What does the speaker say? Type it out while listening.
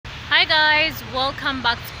Hi guys, welcome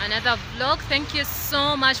back to another vlog. Thank you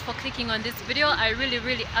so much for clicking on this video. I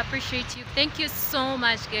really appreciate you. Thank you so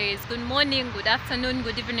much guys. Good morning, good afternoon,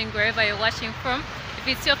 good evening, wherever you're watching from. If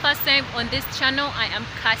it's your first time on this channel, I am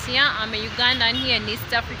Khatya. I'm a Ugandan here in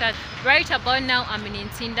East Africa. Right about now I'm in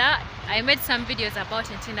Ntinda. I made some videos about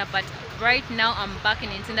Ntinda, but right now I'm back in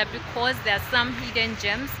Ntinda because there are some hidden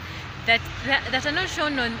gems that are not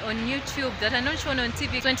shown on YouTube, that are not shown on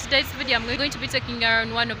TV. So in today's video I'm going to be taking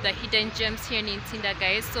around one of the hidden gems here in Ntinda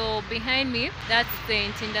guys. So behind me, that's the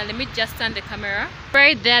Ntinda. Let me just turn the camera.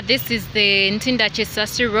 Right there, this is the Ntinda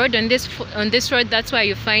Chisasi road. On this road, that's where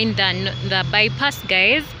you find the bypass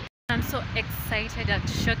guys. I'm so excited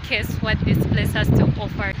to showcase what this place has to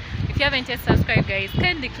offer. If you haven't yet subscribed guys,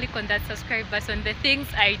 kindly click on that subscribe button. The things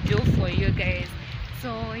I do for you guys.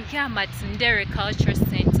 So yeah, I'm at Ntinda Culture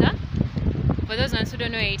Center. For those ones who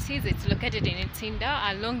don't know where it is, it's located in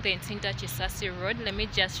Ntinda along the Ntinda Chisasi road. Let me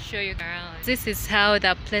just show you around. This is how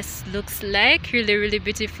the place looks like. Really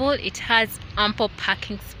beautiful. It has ample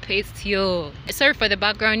parking space here. Sorry for the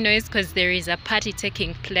background noise because there is a party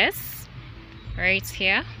taking place right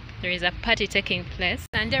here. There is a party taking place.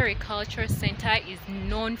 The Ntinda Culture Center is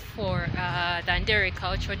known for the Ntinda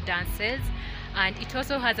cultural dances, and it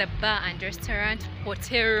also has a bar and restaurant,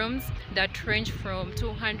 hotel rooms that range from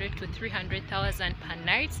 200 to 300,000 per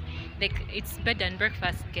night. Like, it's bed and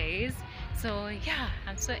breakfast guys. So yeah,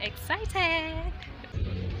 I'm so excited.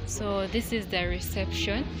 So this is the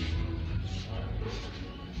reception.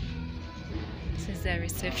 This is the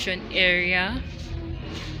reception area.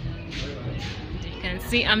 You can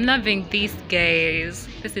see I'm loving this guys.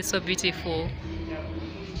 This is so beautiful.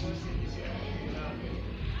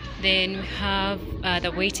 Then we have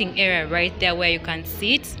the waiting area right there where you can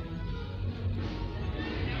sit.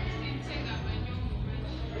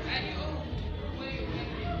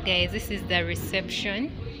 Guys, this is the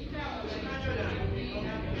reception.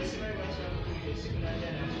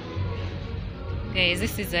 Guys,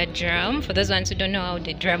 this is a drum. For those ones who don't know how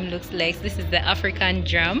the drum looks like, this is the African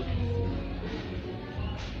drum.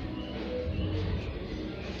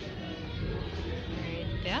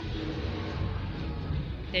 Right there.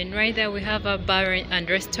 Then right there we have a bar and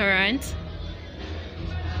restaurant.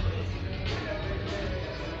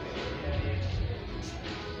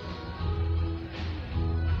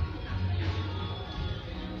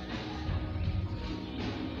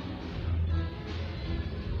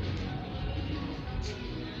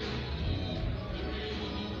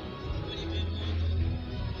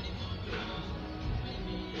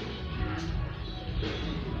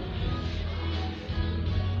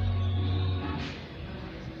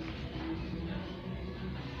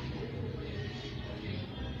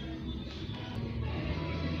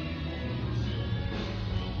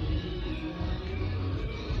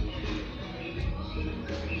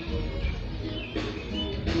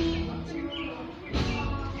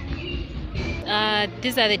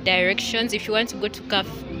 These are the directions. If you want to go to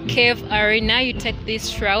Cave Arena, you take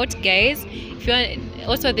this route guys. If you want,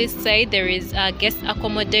 also this side there is a guest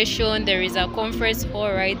accommodation, there is a conference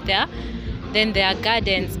hall right there. Then there are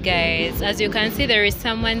gardens guys. As you can see, there is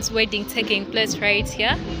someone's wedding taking place right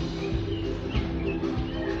here.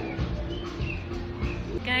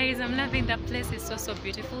 Guys, I'm loving the place. It's so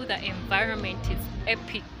beautiful. The environment is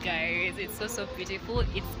epic guys. It's so beautiful.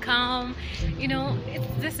 It's calm, you know.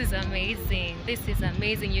 This is amazing. This is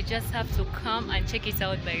amazing. You just have to come and check it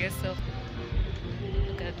out by yourself.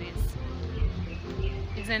 Look at this.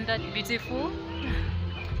 Isn't that beautiful?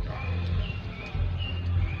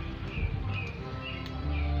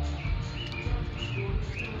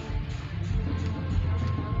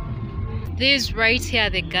 These right here,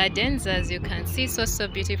 the gardens, as you can see, so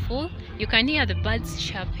beautiful. You can hear the birds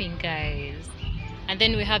chirping guys. And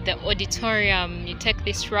then we have the auditorium. You take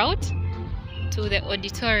this route to the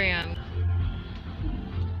auditorium.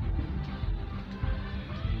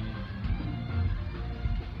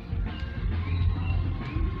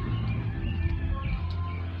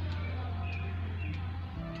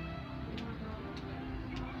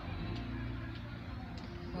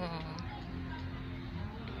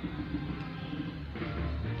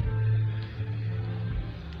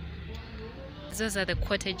 Those are the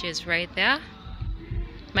cottages right there.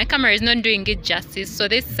 My camera is not doing it justice. So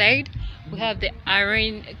this side we have the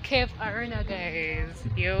Cave Arena guys.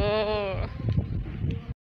 Yo,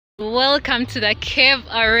 welcome to the Cave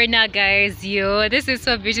Arena guys. Yo, this is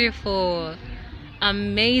so beautiful.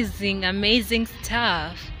 Amazing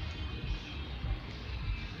stuff.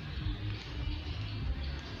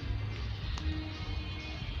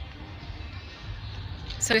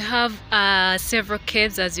 So we have several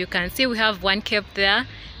caves. As you can see, we have one cave there,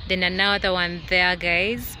 then another one there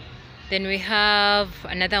guys. Then we have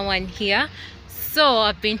another one here. So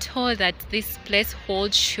I've been told that this place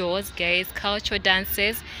holds shows, guys, cultural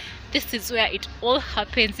dances. This is where it all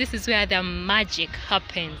happens. This is where the magic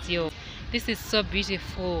happens, yo. This is so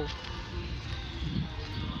beautiful.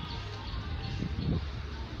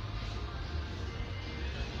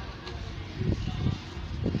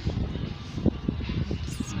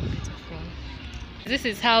 So beautiful. This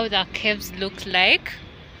is how the caves look like.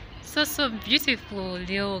 So beautiful,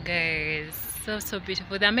 yo, guys. So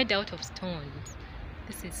beautiful. They're made out of stones.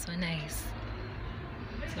 This is so nice.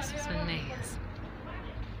 So nice.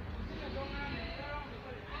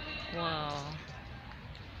 Wow.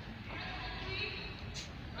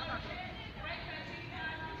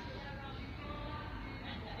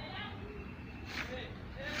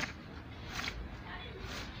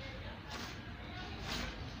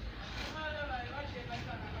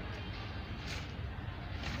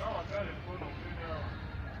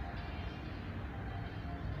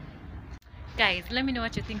 Guys, let me know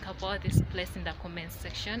what you think about this place in the comment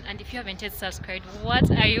section, and if you haven't yet subscribed, what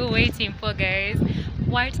are you waiting for, guys?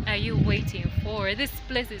 What are you waiting for? This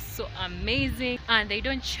place is so amazing, and they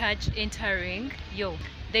don't charge entering, yo.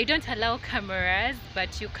 They don't allow cameras,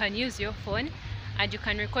 but you can use your phone and you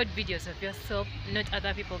can record videos of yourself, not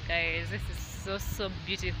other people, guys. This is so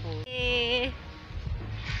beautiful. Hey.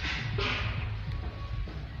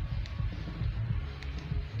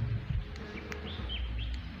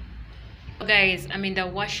 Guys, I'm in the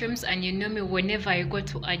washrooms, and you know me, whenever I go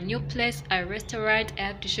to a new place, a restaurant, I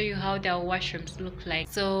have to show you how the washrooms look like.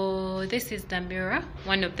 So this is the mirror,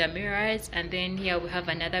 one of the mirrors, and then here we have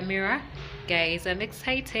another mirror. Guys, I'm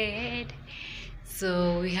excited.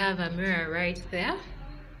 So we have a mirror right there,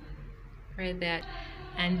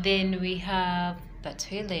 and then we have the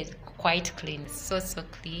toilet, quite clean, so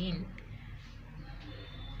clean.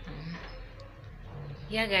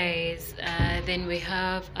 Yeah, guys, then we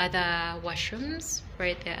have other washrooms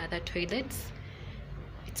right there, other toilets.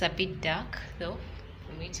 It's a bit dark though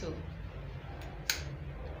for me too.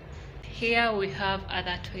 Here we have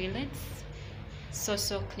other toilets,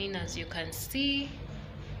 so clean, as you can see.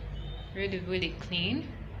 Really clean.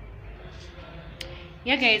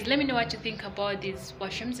 Yeah, guys, let me know what you think about these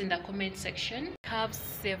washrooms in the comment section. We have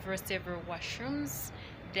several washrooms.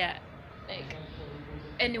 They're like,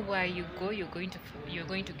 anywhere you go, you're going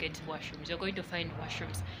to get washrooms. You're going to find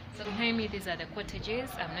washrooms. So behind me, these are the cottages.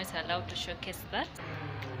 I'm not allowed to showcase that.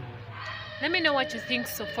 Let me know what you think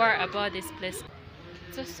so far about this place.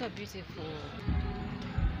 So beautiful.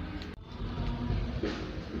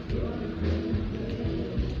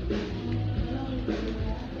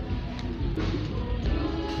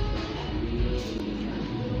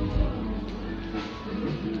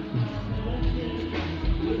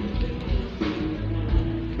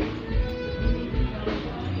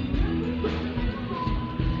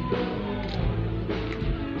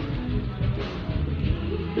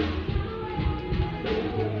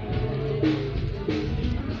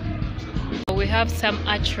 We have some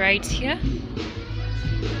art right here.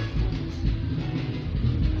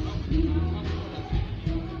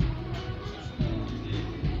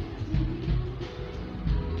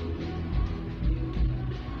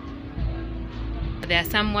 There are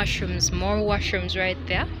some washrooms, more washrooms right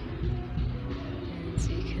there, as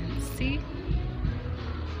you can see.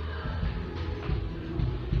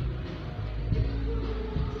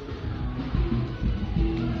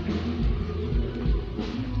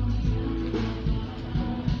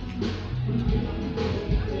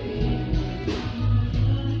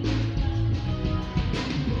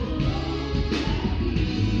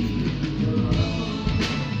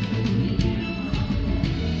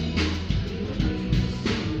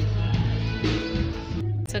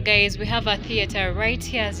 So guys, we have a theater right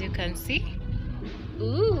here, as you can see.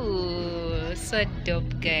 Ooh, so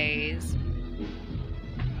dope, guys.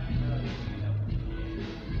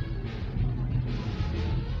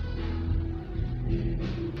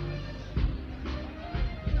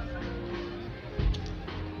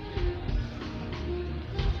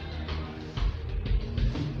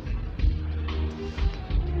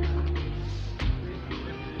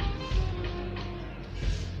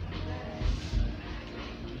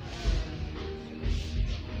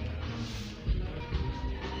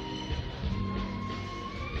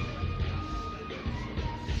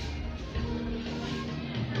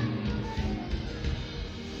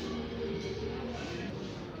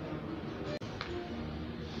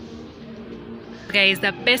 Guys,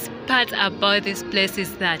 the best part about this place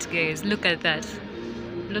is that, guys, look at that.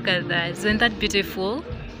 Isn't that beautiful?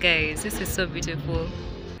 Guys, this is so beautiful.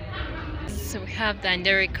 So we have the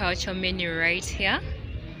Nderi culture menu right here.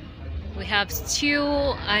 We have stew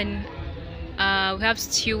and We have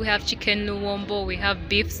stew, we have chicken luwombo, we have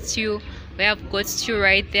beef stew, we have goat stew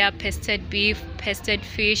right there, pasted beef, pasted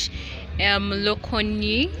fish,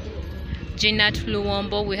 lokoni, jinat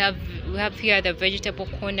luwombo. We have here the vegetable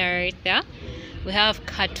corner right there. We have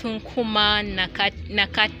katunkuma,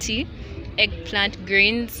 nakati, eggplant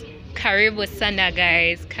greens, karibu sana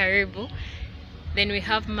guys, karibu. Then we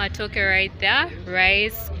have matoke right there,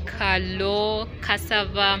 rice, kalo,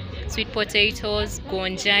 cassava, sweet potatoes,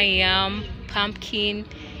 gonja yam, pumpkin.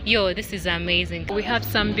 Yo, this is amazing. We have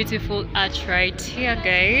some beautiful art right here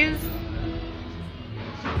guys.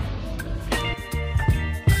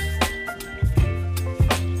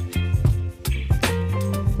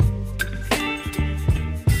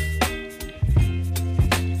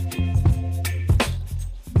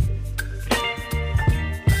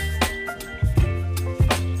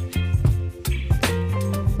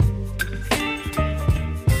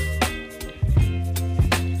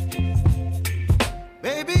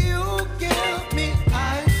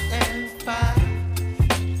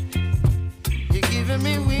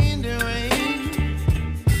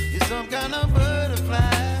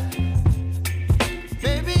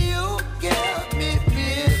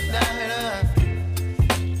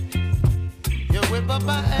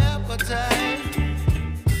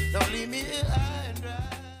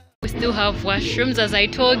 We still have washrooms. As I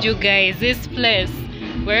told you guys, this place,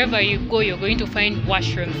 wherever you go, you're going to find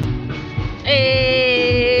washrooms.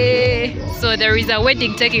 Hey! So there is a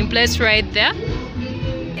wedding taking place right there.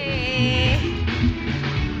 Hey!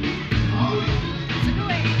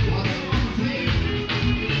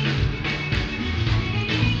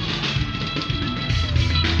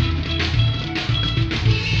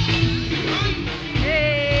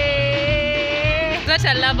 What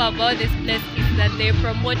I love about this place is that they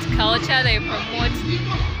promote culture, they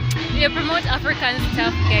promote African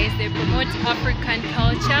stuff guys, they promote African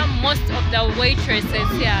culture. Most of the waitresses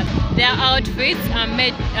here, their outfits are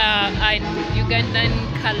made in Ugandan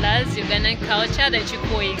colors, Ugandan culture, the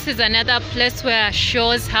chukui. This is another place where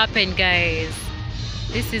shows happen guys.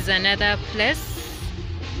 This is another place.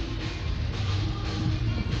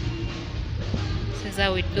 This is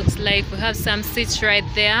how it looks like. We have some seats right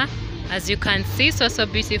there. As you can see, so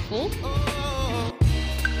beautiful.